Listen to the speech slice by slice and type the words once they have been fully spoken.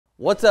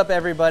What's up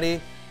everybody?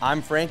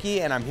 I'm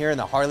Frankie and I'm here in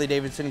the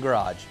Harley-Davidson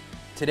garage.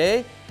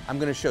 Today, I'm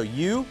going to show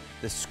you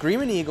the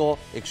Screamin' Eagle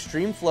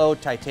Extreme Flow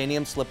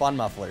Titanium Slip-On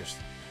Mufflers.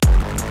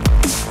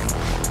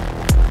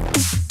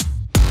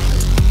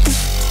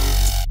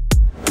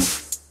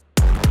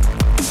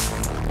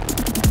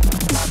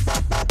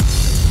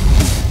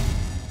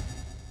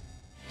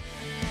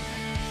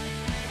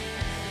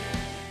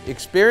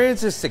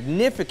 Experience a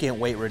significant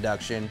weight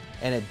reduction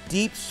and a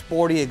deep,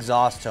 sporty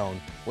exhaust tone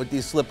with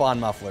these slip-on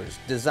mufflers,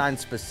 designed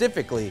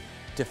specifically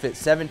to fit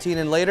 17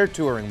 and later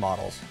touring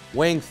models.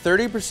 Weighing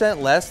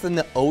 30% less than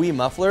the OE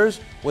mufflers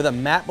with a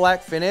matte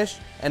black finish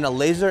and a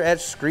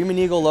laser-etched Screamin'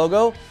 Eagle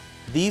logo,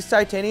 these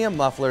titanium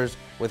mufflers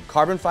with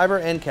carbon fiber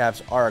end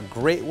caps are a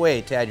great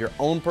way to add your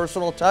own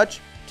personal touch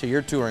to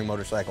your touring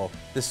motorcycle.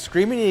 The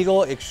Screamin'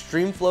 Eagle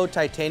Extreme Flow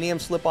Titanium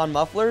Slip-On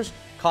Mufflers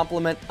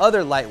complement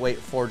other lightweight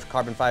forged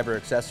carbon fiber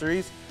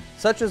accessories,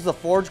 such as the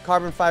forged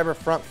carbon fiber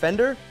front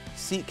fender,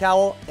 seat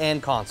cowl,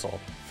 and console.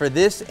 For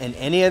this and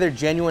any other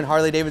genuine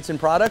Harley-Davidson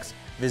products,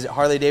 visit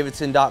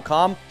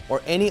harleydavidson.com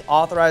or any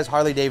authorized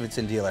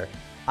Harley-Davidson dealer.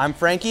 I'm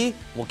Frankie,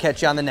 we'll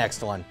catch you on the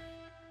next one.